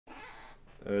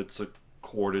It's a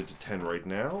quarter to 10 right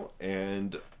now,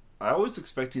 and I was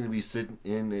expecting to be sitting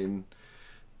in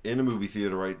a movie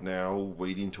theater right now,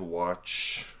 waiting to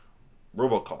watch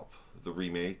RoboCop, the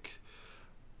remake,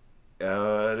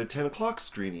 at a 10 o'clock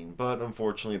screening. But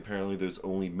unfortunately, apparently, there's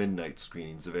only midnight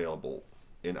screenings available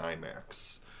in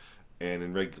IMAX and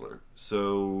in regular.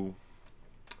 So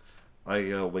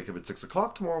I wake up at 6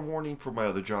 o'clock tomorrow morning for my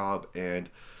other job, and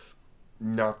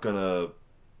not gonna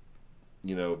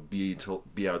be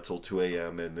out till 2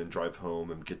 a.m. and then drive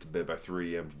home and get to bed by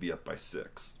 3 a.m. to be up by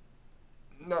 6.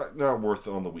 Not worth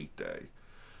it on the weekday.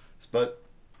 But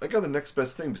I got the next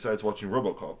best thing besides watching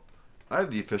RoboCop. I have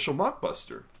the official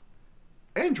mockbuster,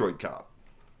 Android Cop.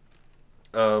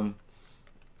 Um,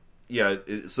 I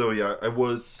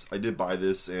did buy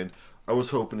this, and I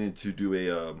was hoping to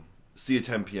do see a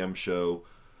 10 p.m. show.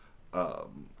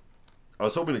 Um, I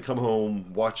was hoping to come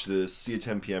home, watch this, see a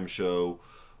 10 p.m. show,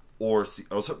 I was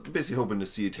basically hoping to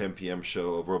see a 10 p.m.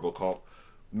 show of RoboCop,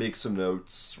 make some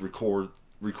notes, record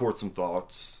some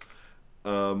thoughts,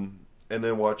 and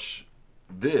then watch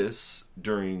this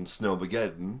during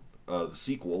Snowmageddon, the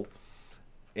sequel,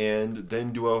 and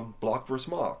then do a block versus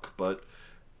mock. But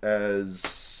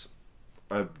as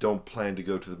I don't plan to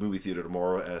go to the movie theater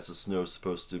tomorrow, as the snow's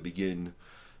supposed to begin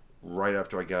right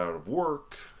after I get out of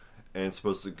work, and it's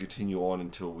supposed to continue on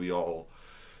until we all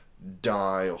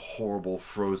die a horrible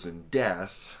frozen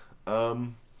death,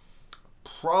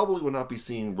 probably will not be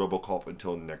seeing RoboCop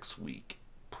until next week.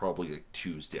 Probably like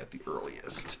Tuesday at the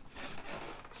earliest.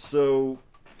 So,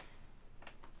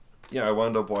 yeah, I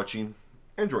wound up watching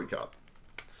Android Cop.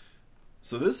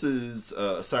 So this is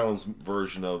Asylum's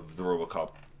version of the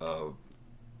RoboCop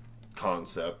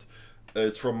concept.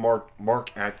 It's from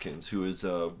Mark Atkins, who is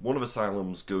one of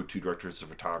Asylum's go-to directors of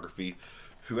photography,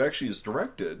 who actually has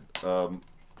directed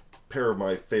pair of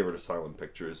my favorite Asylum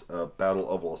pictures, Battle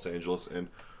of Los Angeles and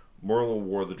Merlin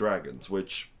War of the Dragons,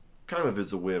 which kind of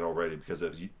is a win already because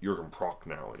it has Jurgen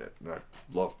Prochnow in it, and I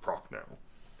love Prochnow.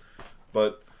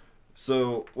 But,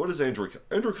 so, what is Android Cop?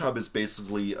 Android Cop is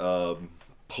basically a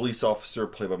police officer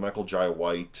played by Michael Jai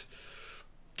White,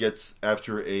 gets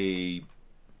after a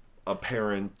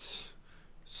apparent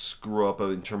screw up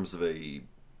in terms of a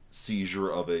seizure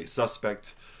of a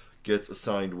suspect, gets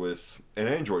assigned with an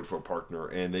android for a partner,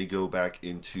 and they go back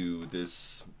into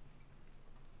this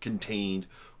contained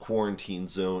quarantine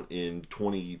zone in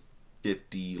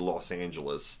 2050 Los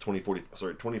Angeles,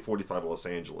 2045 Los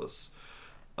Angeles,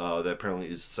 that apparently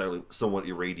is somewhat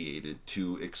irradiated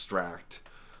to extract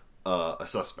a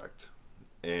suspect.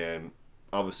 And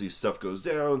obviously stuff goes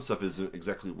down, stuff isn't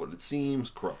exactly what it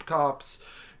seems, corrupt cops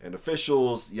and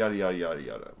officials, yada yada yada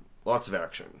yada. Lots of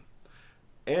action.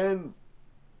 And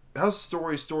how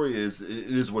story is, it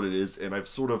is what it is, and I've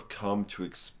sort of come to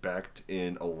expect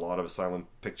in a lot of Asylum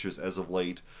pictures as of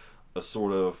late a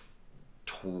sort of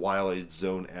Twilight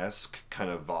Zone-esque kind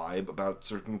of vibe about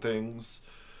certain things.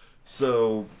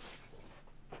 So,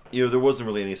 there wasn't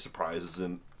really any surprises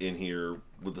in here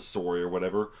with the story or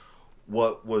whatever.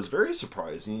 What was very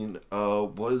surprising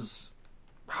was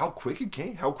how quick it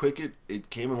came, it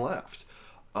came and left,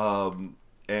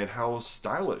 and how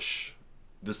stylish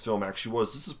this film actually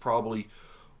was. This is probably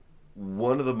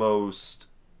one of the most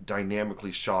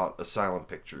dynamically shot Asylum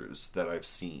pictures that I've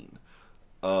seen.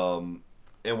 And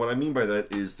what I mean by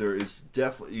that is there is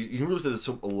definitely, you can really say this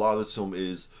film, a lot of this film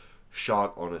is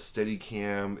shot on a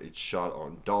Steadicam, it's shot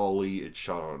on dolly, it's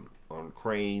shot on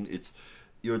crane. It's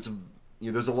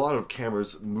there's a lot of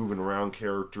cameras moving around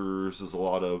characters. There's a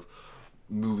lot of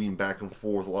moving back and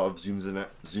forth, a lot of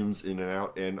zooms in and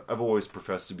out, and I've always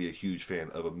professed to be a huge fan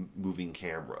of a moving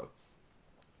camera.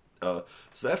 So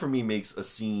that for me makes a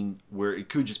scene where it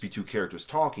could just be two characters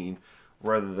talking,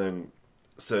 rather than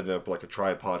setting up like a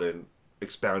tripod and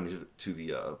expounding to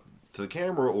the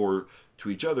camera or to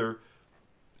each other.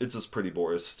 It's just pretty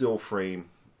boring. It's still frame.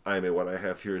 I mean, what I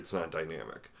have here, it's not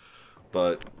dynamic,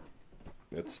 but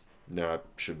I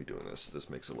shouldn't be doing this. This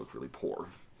makes it look really poor.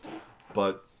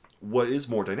 But what is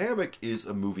more dynamic is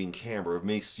a moving camera. It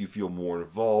makes you feel more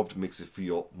involved, makes it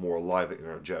feel more alive and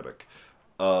energetic.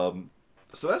 So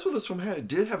that's what this film had. It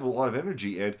did have a lot of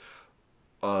energy, and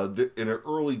in an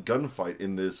early gunfight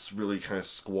in this really kind of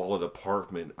squalid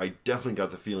apartment, I definitely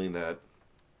got the feeling that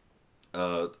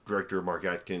director Mark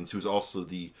Atkins, who's also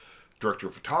the director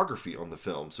of photography on the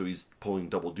film, so he's pulling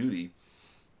double duty,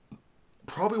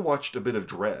 probably watched a bit of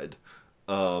Dread,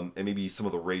 and maybe some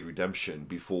of the Raid Redemption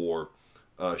before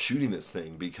shooting this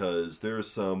thing, because there's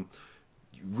some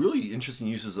really interesting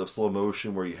uses of slow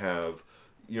motion where you have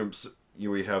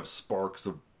we have sparks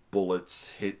of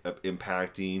bullets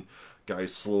impacting,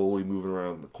 guys slowly moving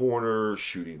around the corner,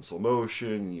 shooting in slow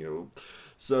motion,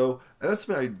 So, and that's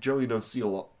something I generally don't see a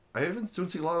lot. Don't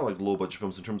see a lot of like low budget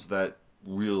films in terms of that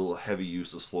real heavy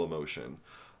use of slow motion.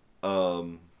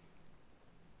 Um,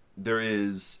 there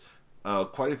is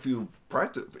quite a few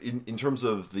practice in terms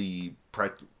of the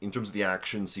in terms of the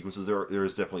action sequences. There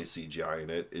is definitely CGI in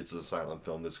it. It's a silent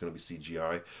film. There's going to be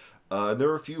CGI, and there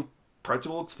are a few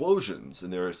practical explosions,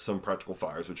 and there are some practical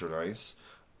fires, which are nice.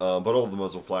 But all the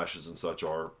muzzle flashes and such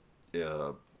are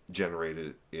uh,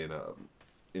 generated in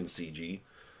CG.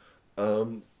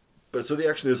 Um, but so the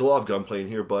action, there's a lot of gunplay in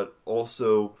here, but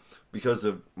also because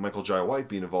of Michael Jai White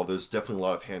being involved, there's definitely a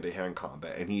lot of hand-to-hand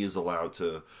combat, and he is allowed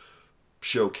to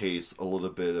showcase a little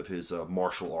bit of his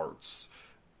martial arts.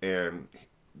 And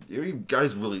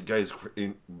guys,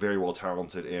 very well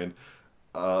talented, and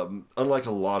unlike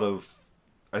a lot of,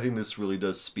 I think this really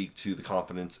does speak to the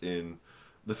confidence in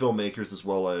the filmmakers as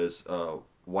well as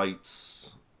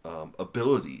White's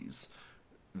abilities.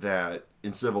 That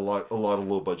instead of a lot of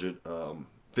low budget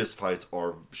fist fights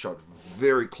are shot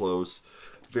very close,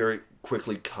 very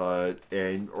quickly cut,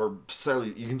 and or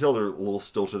sadly you can tell they're a little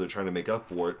stilted. They're trying to make up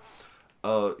for it.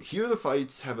 Here the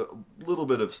fights have a little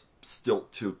bit of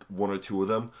stilt to one or two of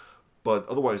them, but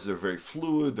otherwise they're very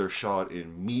fluid. They're shot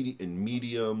in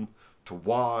medium to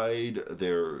wide.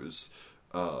 There's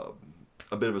uh,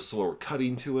 a bit of a slower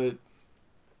cutting to it,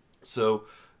 so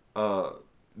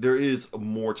there is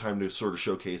more time to sort of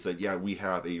showcase that yeah, we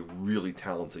have a really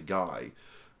talented guy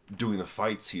doing the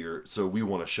fights here, so we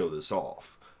want to show this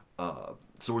off.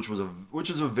 So which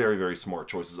is a very very smart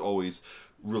choice. It's always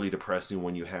really depressing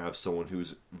when you have someone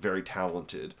who's very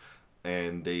talented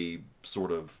and they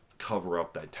sort of cover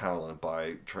up that talent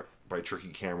by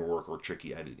tricky camera work or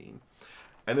tricky editing.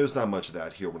 And there's not much of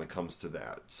that here when it comes to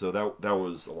that. So that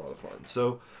was a lot of fun.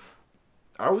 So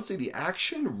I would say the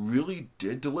action really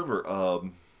did deliver.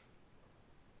 I've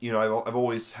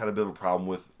always had a bit of a problem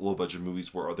with low budget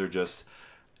movies where they're just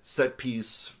set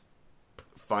piece,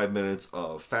 5 minutes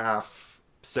of faff,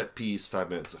 set piece, 5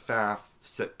 minutes of faff,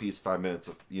 set piece, 5 minutes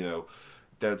of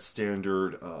that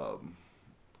standard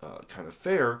kind of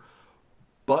fare.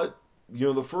 But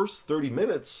the first 30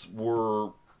 minutes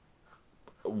were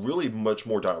really much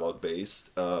more dialogue based,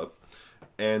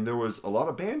 and there was a lot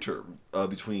of banter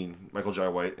between Michael Jai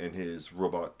White and his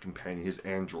robot companion, his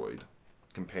android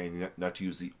companion. Not to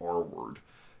use the R word,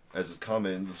 as is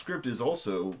common. The script is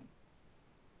also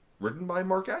written by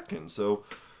Mark Atkins, so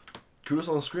kudos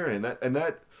on the screen.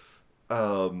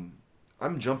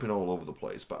 I'm jumping all over the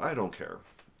place, but I don't care.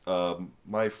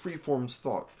 My freeforms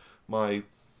thought, my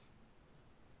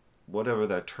whatever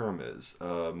that term is,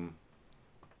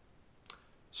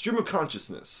 stream of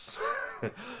consciousness.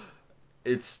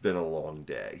 It's been a long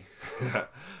day.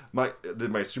 My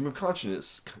stream of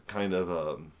consciousness kind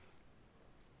of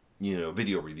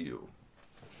video review.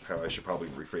 How I should probably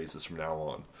rephrase this from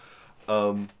now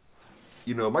on.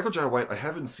 Michael Jai White, I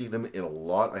haven't seen him in a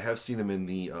lot. I have seen him in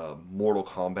the Mortal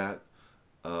Kombat,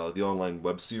 the online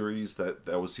web series that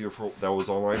was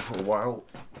online for a while.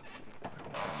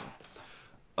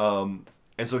 And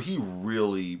so he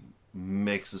really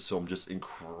makes this film just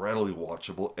incredibly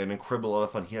watchable and incredibly a lot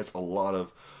of fun. He has a lot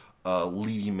of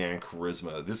leading man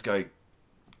charisma. This guy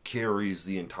carries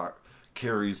the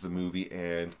movie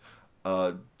and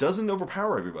doesn't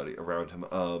overpower everybody around him.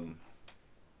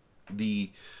 The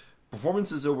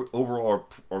performances overall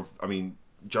I mean,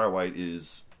 Jai White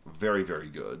is very very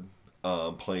good,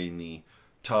 playing the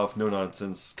tough, no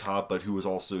nonsense cop, but who is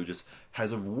also just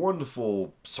has a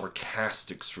wonderful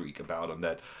sarcastic streak about him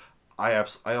that I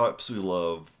absolutely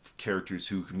love characters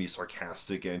who can be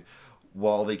sarcastic, and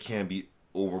while they can be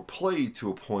overplayed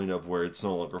to a point of where it's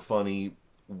no longer funny,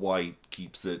 White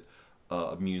keeps it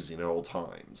amusing at all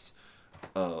times.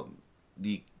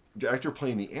 The actor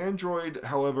playing the android,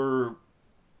 however,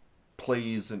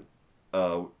 plays an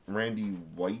Randy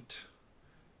White.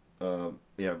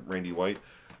 Randy White.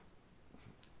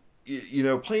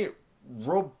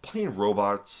 Playing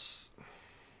robots.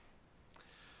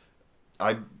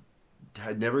 I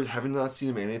haven't not seen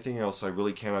him in anything else. So I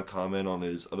really cannot comment on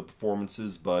his other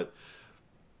performances, but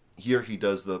here he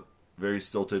does the very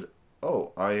stilted.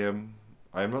 Oh, I am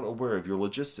not aware of your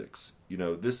logistics.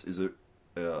 This is a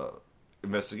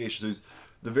investigation. There's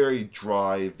the very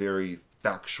dry, very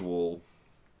factual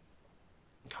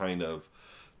kind of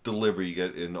delivery you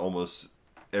get in almost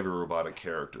every robotic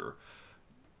character.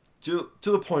 To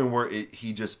the point where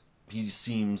he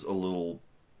seems a little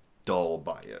dull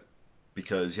by it.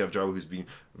 Because you have Jabba who's being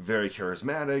very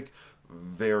charismatic,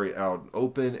 very out and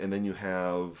open, and then you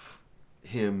have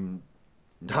him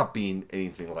not being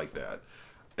anything like that.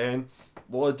 And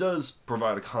while it does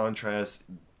provide a contrast,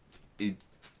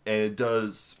 it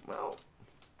does, well,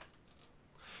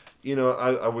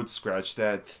 I would scratch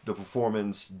that. The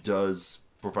performance does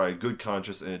provide good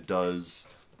contrast, and it does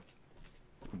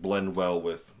blend well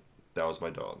with that was my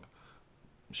dog.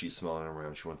 She's smelling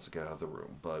around. She wants to get out of the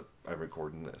room, but I'm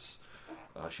recording this.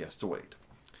 She has to wait.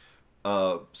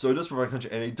 So it does provide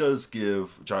contrast, and it does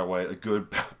give Jai White a good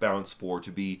balance for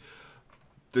to be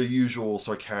the usual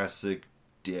sarcastic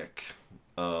dick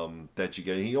that you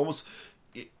get. He almost,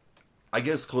 I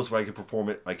guess, close way I can perform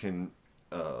it, I can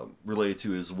relate it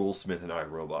to is Will Smith and I,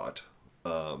 Robot.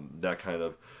 That kind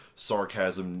of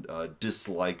sarcasm,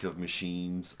 dislike of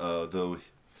machines, though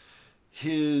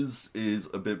his is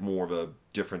a bit more of a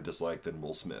different dislike than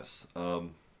Will Smith's.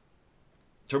 In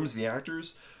terms of the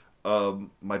actors,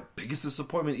 my biggest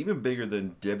disappointment, even bigger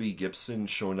than Debbie Gibson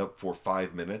showing up for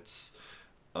 5 minutes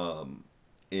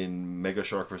in Mega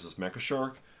Shark versus Mecha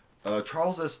Shark,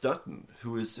 Charles S. Dutton,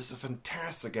 who is just a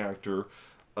fantastic actor,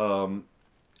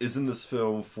 is in this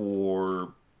film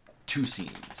for 2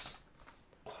 scenes.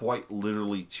 Quite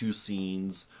literally 2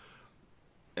 scenes.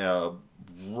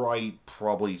 Right,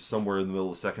 probably somewhere in the middle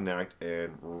of the second act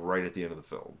and right at the end of the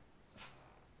film.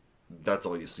 That's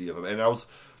all you see of him. And I was,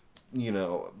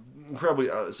 incredibly.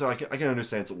 So I can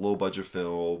understand it's a low budget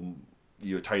film,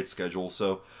 tight schedule.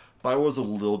 So, but I was a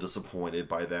little disappointed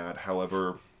by that.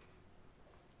 However,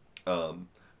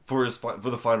 for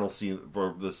the final scene,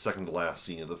 for the second to last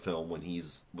scene of the film, when he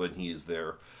is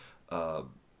there,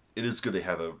 it is good they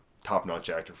have a top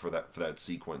notch actor for that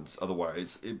sequence.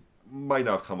 Otherwise, it might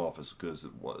not have come off as good as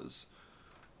it was.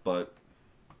 But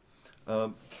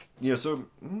so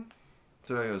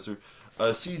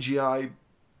CGI,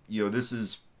 this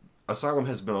is Asylum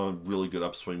has been on a really good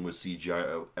upswing with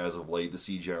CGI as of late. The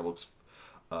CGI looks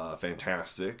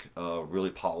fantastic,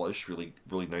 really polished, really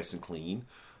really nice and clean.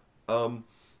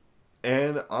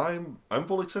 And I'm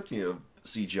fully accepting of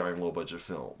CGI in low budget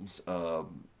films.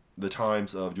 The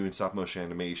times of doing stop motion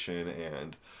animation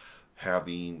and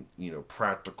having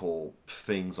practical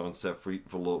things on set for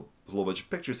low budget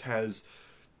pictures has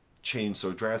changed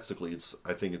so drastically.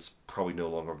 I think it's probably no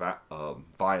longer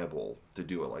viable to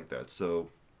do it like that. So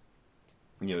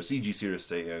CG's here to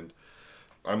stay, and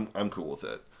I'm cool with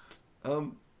it.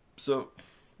 So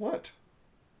what?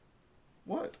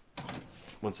 1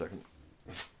 second.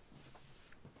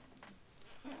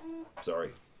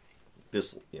 Sorry.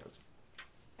 This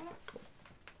cool.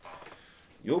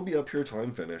 You'll be up here till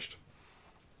I'm finished.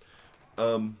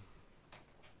 So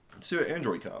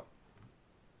Android Cop.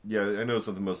 Yeah, I know it's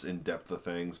not the most in-depth of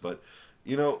things, but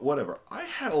whatever. I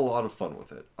had a lot of fun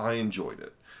with it. I enjoyed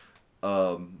it.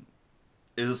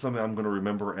 Is it something I'm going to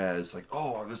remember as like,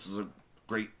 oh, this is a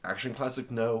great action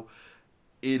classic? No,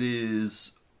 it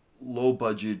is low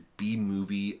budget B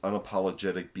movie,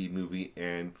 unapologetic B movie,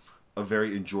 and a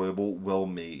very enjoyable, well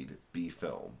made B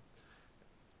film.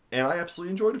 And I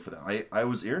absolutely enjoyed it for that. I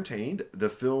was entertained. The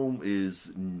film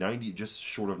is just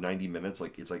short of 90 minutes.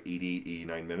 Like, it's like 88,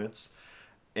 89 minutes.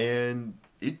 And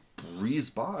it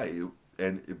breezed by.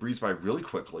 And it breezed by really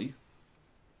quickly.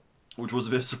 Which was a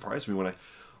bit of a surprise to me when I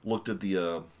looked at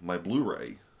the my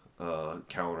Blu-ray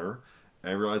counter.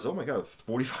 And I realized, oh my god,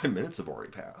 45 minutes have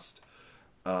already passed.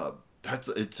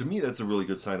 To me, that's a really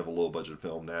good sign of a low budget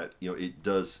film. That it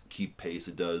does keep pace.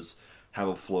 It does have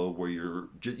a flow where you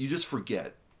just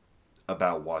forget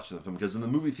about watching the film, because in the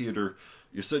movie theater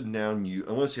you're sitting down,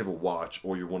 unless you have a watch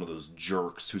or you're one of those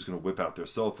jerks who's going to whip out their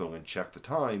cell phone and check the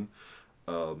time,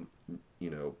 a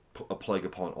plague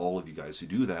upon all of you guys who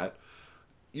do that.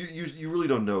 You really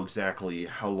don't know exactly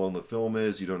how long the film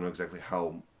is. You don't know exactly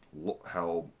how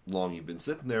long you've been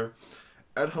sitting there.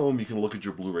 At home, you can look at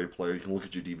your Blu-ray player, you can look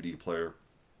at your DVD player,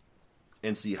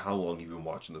 and see how long you've been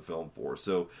watching the film for.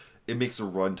 So it makes a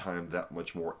runtime that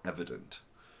much more evident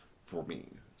for me.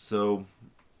 So,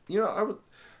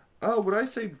 would I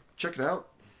say check it out?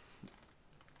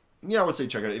 Yeah, I would say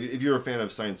check it out. If you're a fan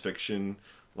of science fiction,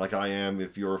 like I am,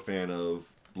 if you're a fan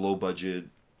of low-budget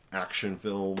action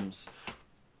films,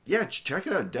 yeah, check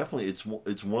it out. Definitely, it's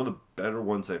one of the better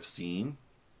ones I've seen.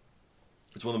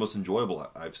 It's one of the most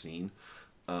enjoyable I've seen.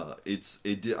 I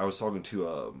was talking to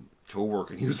a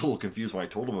coworker, and he was a little confused when I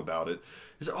told him about it.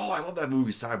 He said, "Oh, I love that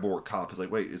movie, Cyborg Cop." I was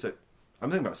like, "Wait, is that?" I'm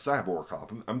thinking about Cyborg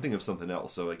Cop. I'm thinking of something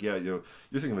else. So, like, yeah, you're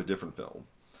thinking of a different film.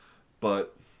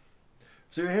 But,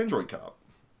 so Android Cop.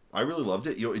 I really loved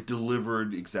it. It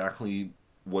delivered exactly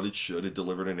what it should. It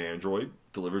delivered an android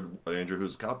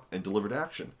who's a cop, and delivered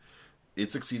action.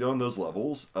 It succeeded on those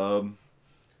levels.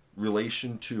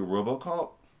 Relation to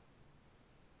RoboCop,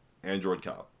 Android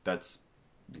Cop. That's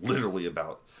literally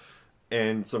about,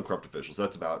 and some corrupt officials.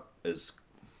 That's about as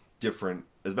different,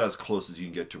 about as close as you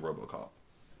can get to RoboCop.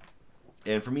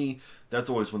 And for me, that's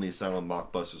always when the Asylum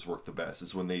mockbusters work the best.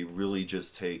 Is when they really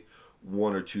just take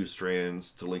one or two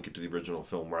strands to link it to the original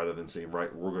film, rather than saying,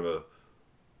 right, we're gonna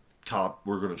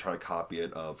try to copy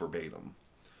it verbatim.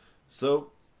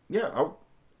 So yeah,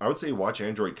 I would say watch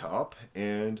Android Cop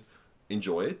and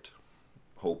enjoy it.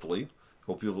 Hopefully,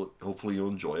 hopefully you'll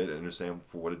enjoy it and understand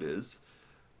for what it is.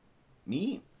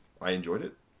 Me, I enjoyed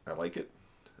it. I like it.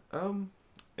 Um,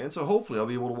 and so hopefully I'll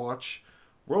be able to watch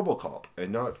RoboCop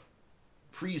and not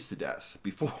freeze to death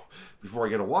before I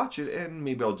get to watch it, and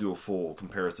maybe I'll do a full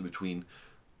comparison between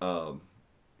um,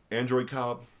 Android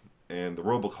Cop and the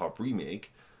RoboCop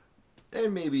remake,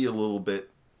 and maybe a little bit.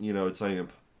 It's not even.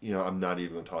 I'm not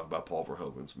even going to talk about Paul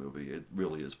Verhoeven's movie. It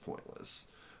really is pointless.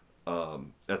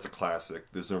 That's a classic.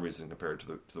 There's no reason to compare it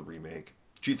to the remake.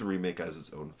 Treat the remake as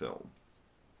its own film.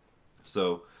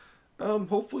 So,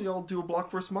 hopefully, I'll do a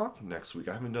block versus mock next week.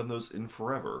 I haven't done those in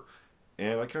forever,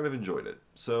 and I kind of enjoyed it.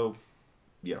 So,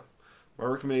 yeah, my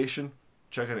recommendation: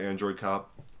 check out Android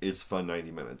Cop. It's fun,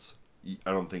 90 minutes.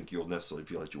 I don't think you'll necessarily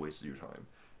feel like you wasted your time.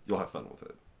 You'll have fun with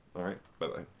it. All right, bye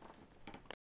bye.